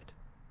 good.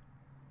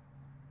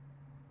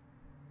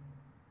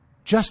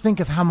 Just think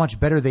of how much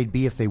better they'd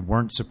be if they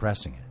weren't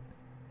suppressing it.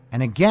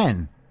 And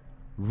again,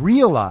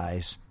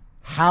 realize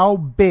how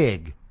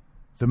big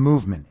the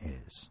movement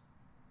is.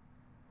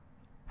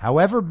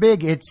 However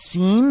big it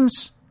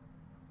seems,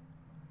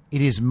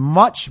 it is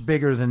much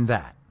bigger than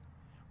that.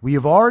 We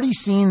have already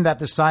seen that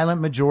the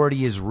silent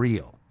majority is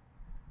real.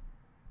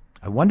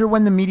 I wonder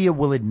when the media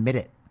will admit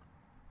it.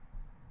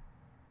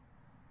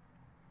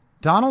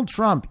 Donald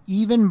Trump,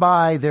 even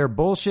by their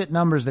bullshit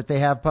numbers that they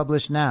have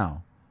published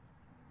now,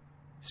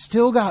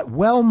 still got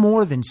well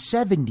more than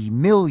 70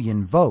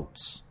 million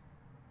votes.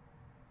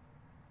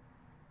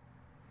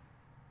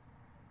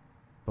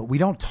 But we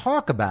don't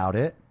talk about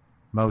it,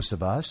 most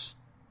of us,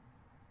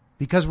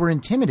 because we're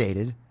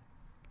intimidated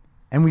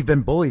and we've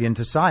been bullied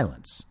into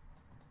silence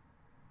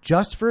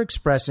just for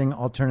expressing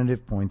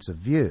alternative points of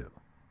view.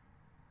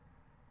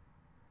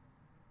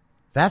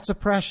 That's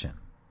oppression.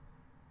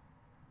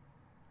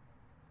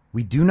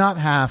 We do not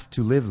have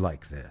to live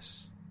like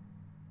this.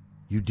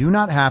 You do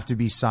not have to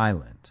be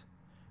silent.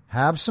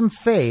 Have some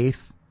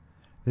faith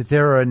that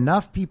there are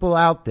enough people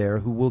out there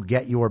who will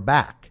get your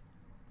back.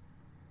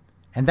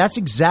 And that's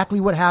exactly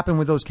what happened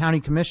with those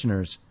county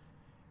commissioners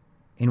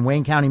in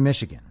Wayne County,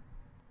 Michigan.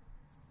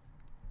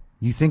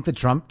 You think the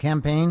Trump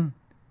campaign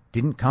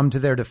didn't come to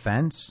their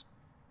defense?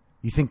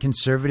 You think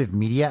conservative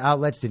media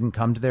outlets didn't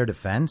come to their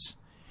defense?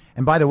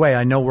 And by the way,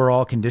 I know we're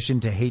all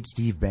conditioned to hate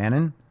Steve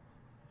Bannon,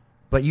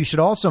 but you should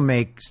also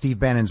make Steve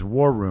Bannon's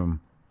war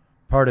room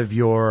part of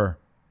your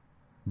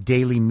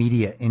daily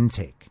media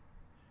intake.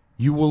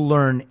 You will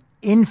learn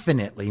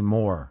infinitely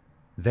more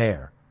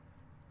there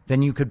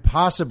than you could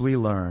possibly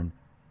learn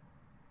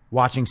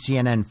watching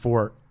CNN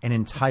for an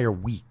entire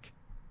week.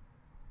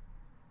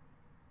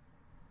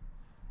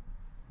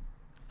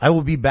 I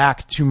will be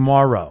back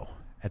tomorrow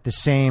at the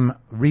same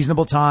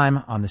reasonable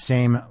time on the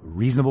same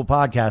reasonable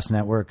podcast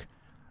network.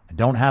 I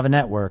don't have a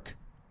network.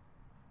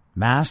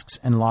 Masks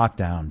and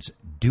lockdowns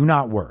do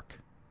not work.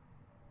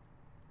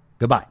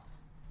 Goodbye.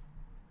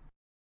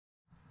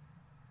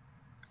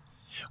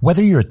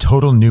 Whether you're a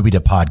total newbie to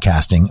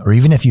podcasting or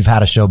even if you've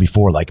had a show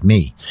before like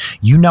me,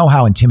 you know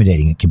how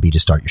intimidating it can be to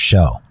start your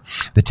show.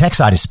 The tech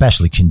side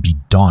especially can be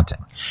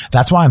daunting.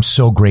 That's why I'm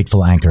so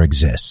grateful Anchor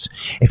exists.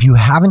 If you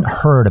haven't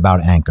heard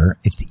about Anchor,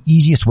 it's the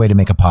easiest way to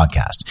make a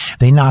podcast.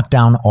 They knock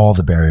down all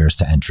the barriers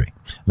to entry.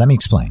 Let me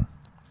explain.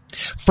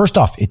 First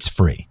off, it's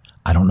free.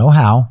 I don't know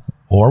how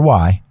or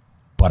why,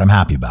 but I'm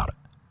happy about it.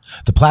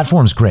 The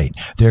platform's great.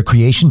 There are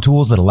creation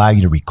tools that allow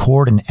you to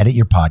record and edit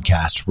your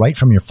podcast right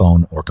from your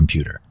phone or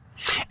computer.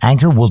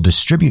 Anchor will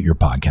distribute your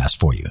podcast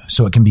for you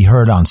so it can be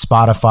heard on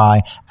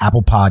Spotify,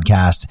 Apple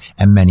Podcasts,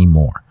 and many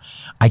more.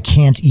 I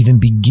can't even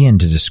begin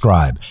to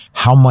describe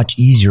how much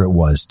easier it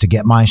was to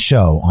get my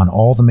show on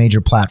all the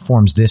major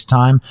platforms this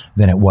time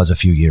than it was a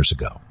few years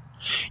ago.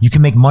 You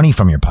can make money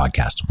from your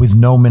podcast with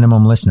no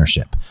minimum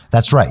listenership.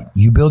 That's right.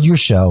 You build your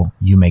show,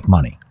 you make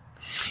money.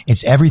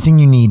 It's everything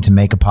you need to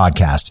make a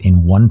podcast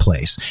in one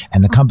place,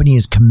 and the company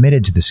is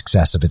committed to the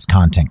success of its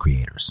content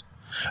creators.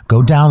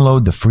 Go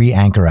download the free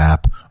Anchor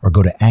app or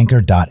go to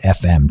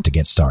anchor.fm to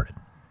get started.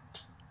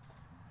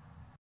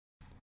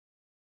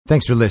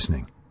 Thanks for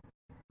listening.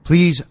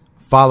 Please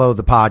follow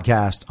the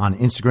podcast on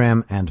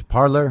Instagram and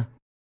Parler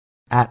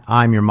at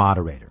I'm Your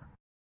Moderator.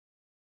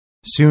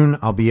 Soon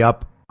I'll be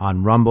up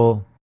on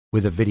Rumble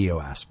with a video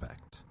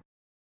aspect.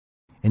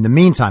 In the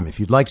meantime, if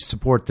you'd like to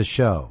support the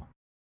show,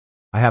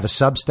 I have a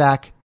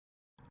Substack,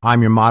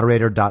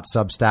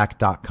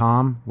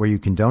 imyourmoderator.substack.com, where you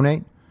can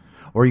donate,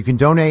 or you can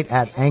donate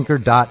at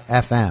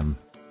anchor.fm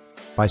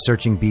by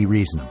searching Be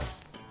Reasonable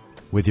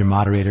with your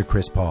moderator,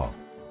 Chris Paul.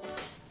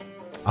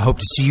 I hope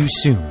to see you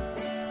soon,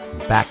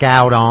 back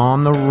out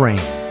on the range.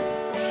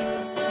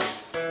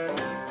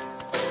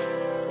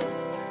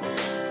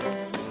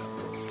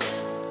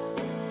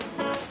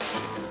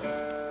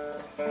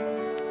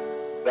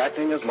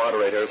 Acting as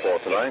moderator for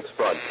tonight's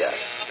broadcast.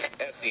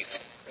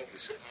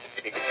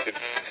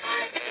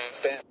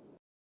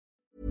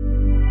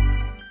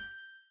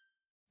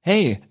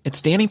 Hey,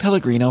 it's Danny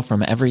Pellegrino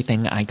from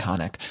Everything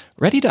Iconic.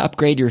 Ready to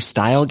upgrade your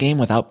style game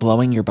without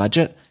blowing your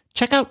budget?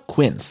 Check out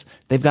Quince.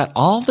 They've got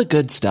all the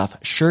good stuff,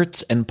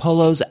 shirts and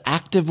polos,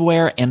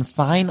 activewear, and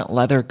fine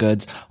leather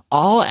goods,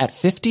 all at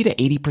 50 to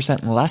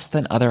 80% less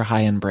than other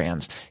high-end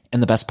brands.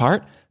 And the best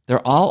part?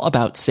 They're all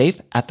about safe,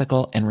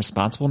 ethical, and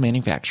responsible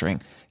manufacturing.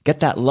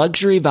 Get that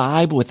luxury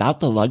vibe without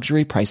the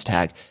luxury price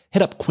tag.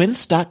 Hit up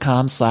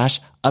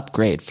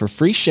quince.com/upgrade for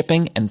free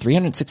shipping and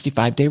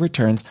 365-day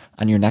returns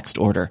on your next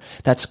order.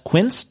 That's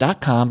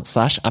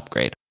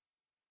quince.com/upgrade.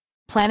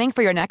 Planning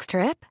for your next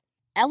trip?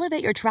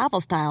 Elevate your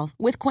travel style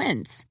with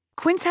Quince.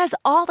 Quince has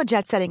all the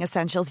jet-setting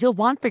essentials you'll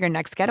want for your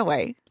next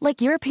getaway,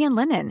 like European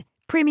linen,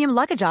 premium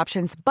luggage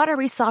options,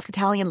 buttery soft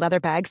Italian leather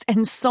bags,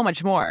 and so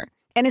much more.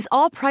 And is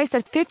all priced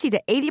at 50 to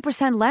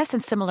 80% less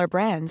than similar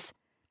brands.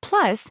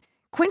 Plus,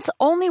 Quince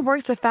only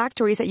works with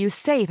factories that use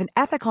safe and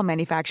ethical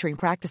manufacturing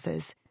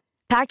practices.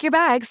 Pack your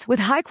bags with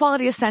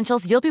high-quality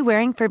essentials you'll be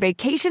wearing for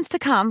vacations to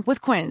come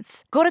with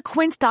Quince. Go to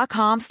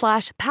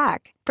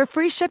quince.com/pack for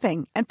free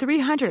shipping and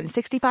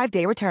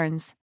 365-day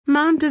returns.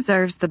 Mom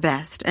deserves the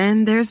best,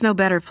 and there's no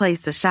better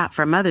place to shop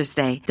for Mother's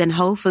Day than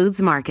Whole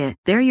Foods Market.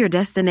 They're your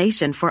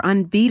destination for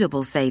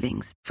unbeatable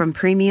savings, from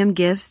premium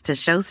gifts to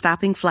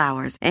show-stopping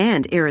flowers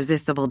and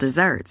irresistible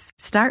desserts.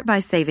 Start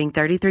by saving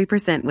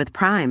 33% with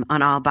Prime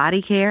on all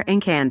body care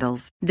and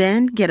candles.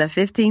 Then get a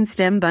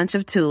 15-stem bunch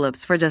of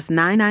tulips for just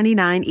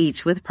 $9.99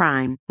 each with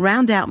Prime.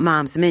 Round out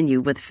Mom's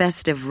menu with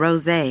festive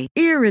rosé,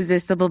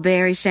 irresistible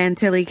berry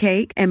chantilly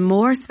cake, and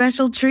more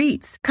special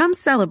treats. Come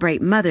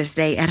celebrate Mother's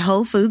Day at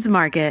Whole Foods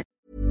Market.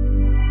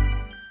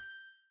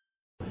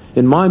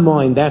 In my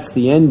mind, that's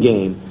the end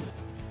game.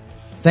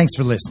 Thanks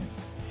for listening.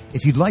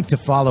 If you'd like to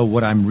follow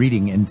what I'm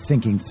reading and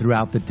thinking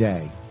throughout the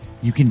day,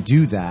 you can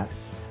do that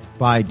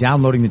by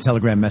downloading the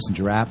Telegram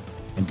Messenger app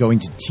and going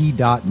to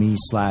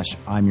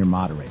t.me/I'm your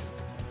moderator.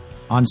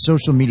 On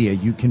social media,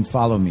 you can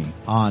follow me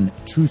on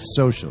Truth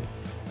Social,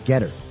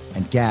 Getter,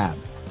 and Gab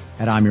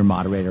at I'm your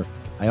moderator.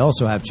 I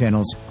also have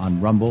channels on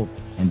Rumble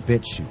and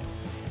BitChute.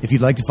 If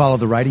you'd like to follow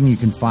the writing, you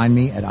can find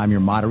me at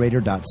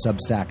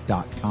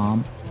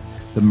imyourmoderator.substack.com.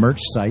 The merch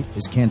site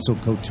is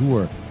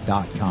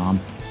cancelcouture.com,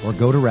 or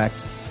go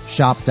direct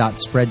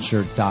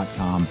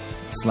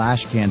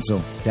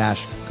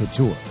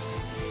shop.spreadshirt.com/cancel-couture.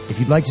 If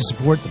you'd like to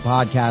support the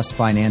podcast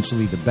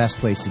financially, the best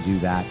place to do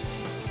that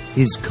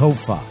is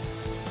Ko-Fi.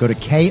 Go to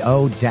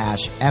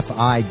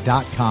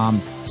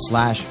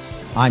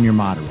ko-fi.com/I'm your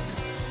moderator.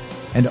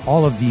 And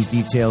all of these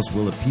details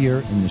will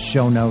appear in the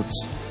show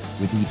notes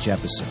with each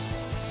episode.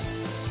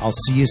 I'll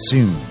see you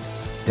soon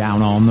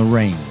down on the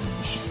range.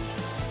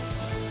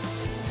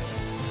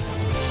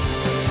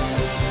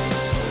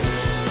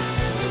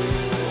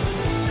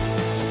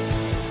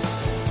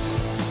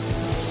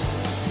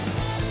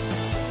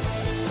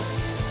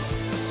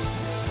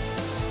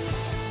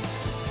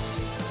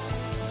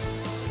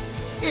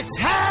 It's